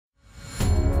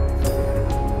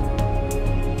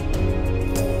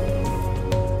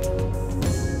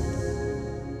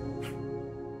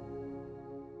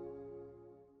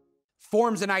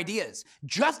Forms and ideas,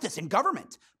 justice and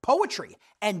government, poetry,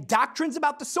 and doctrines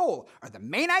about the soul are the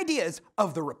main ideas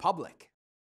of the Republic.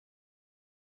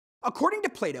 According to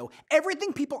Plato,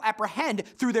 everything people apprehend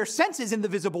through their senses in the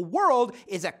visible world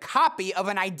is a copy of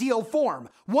an ideal form,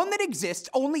 one that exists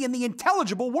only in the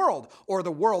intelligible world, or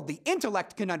the world the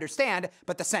intellect can understand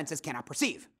but the senses cannot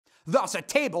perceive. Thus, a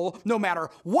table, no matter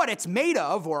what it's made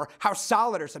of or how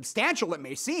solid or substantial it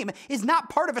may seem, is not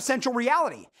part of essential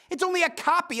reality. It's only a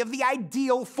copy of the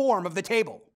ideal form of the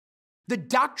table. The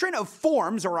doctrine of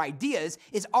forms or ideas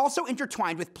is also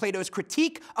intertwined with Plato's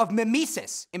critique of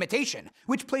mimesis, imitation,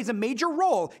 which plays a major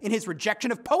role in his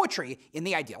rejection of poetry in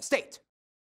the ideal state.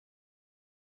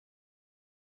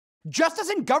 Justice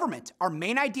and government are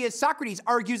main ideas Socrates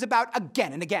argues about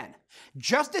again and again.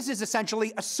 Justice is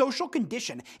essentially a social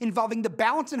condition involving the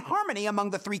balance and harmony among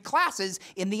the three classes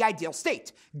in the ideal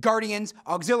state: guardians,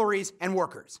 auxiliaries, and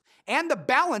workers, and the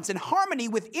balance and harmony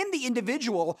within the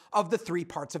individual of the three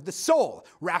parts of the soul: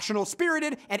 rational,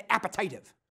 spirited, and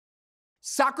appetitive.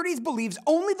 Socrates believes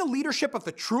only the leadership of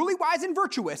the truly wise and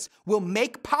virtuous will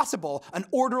make possible an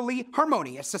orderly,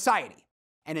 harmonious society.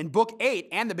 And in Book 8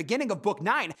 and the beginning of Book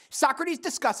 9, Socrates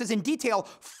discusses in detail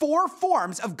 4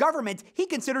 forms of government he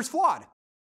considers flawed: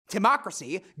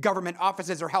 timocracy, government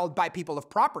offices are held by people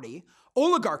of property;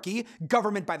 oligarchy,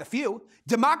 government by the few;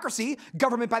 democracy,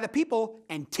 government by the people;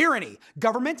 and tyranny,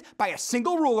 government by a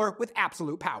single ruler with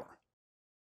absolute power.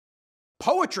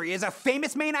 Poetry is a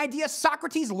famous main idea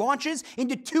Socrates launches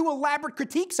into 2 elaborate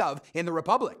critiques of in the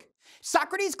Republic.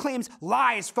 Socrates claims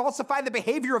lies falsify the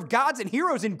behavior of gods and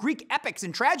heroes in Greek epics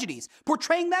and tragedies,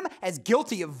 portraying them as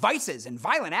guilty of vices and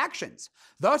violent actions.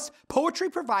 Thus, poetry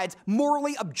provides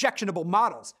morally objectionable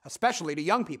models, especially to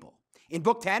young people. In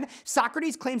Book 10,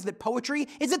 Socrates claims that poetry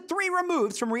is at 3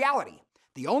 removes from reality.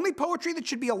 The only poetry that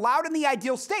should be allowed in the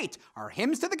ideal state are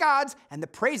hymns to the gods and the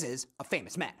praises of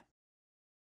famous men.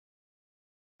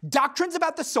 Doctrines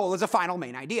about the soul is a final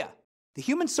main idea. The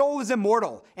human soul is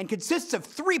immortal and consists of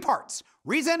 3 parts: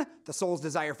 reason, the soul's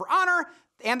desire for honor,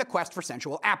 and the quest for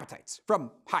sensual appetites,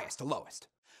 from highest to lowest.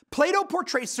 Plato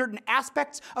portrays certain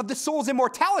aspects of the soul's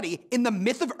immortality in the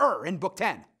myth of in Book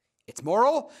 10. It's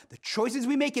moral: the choices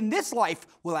we make in this life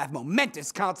will have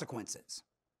momentous consequences.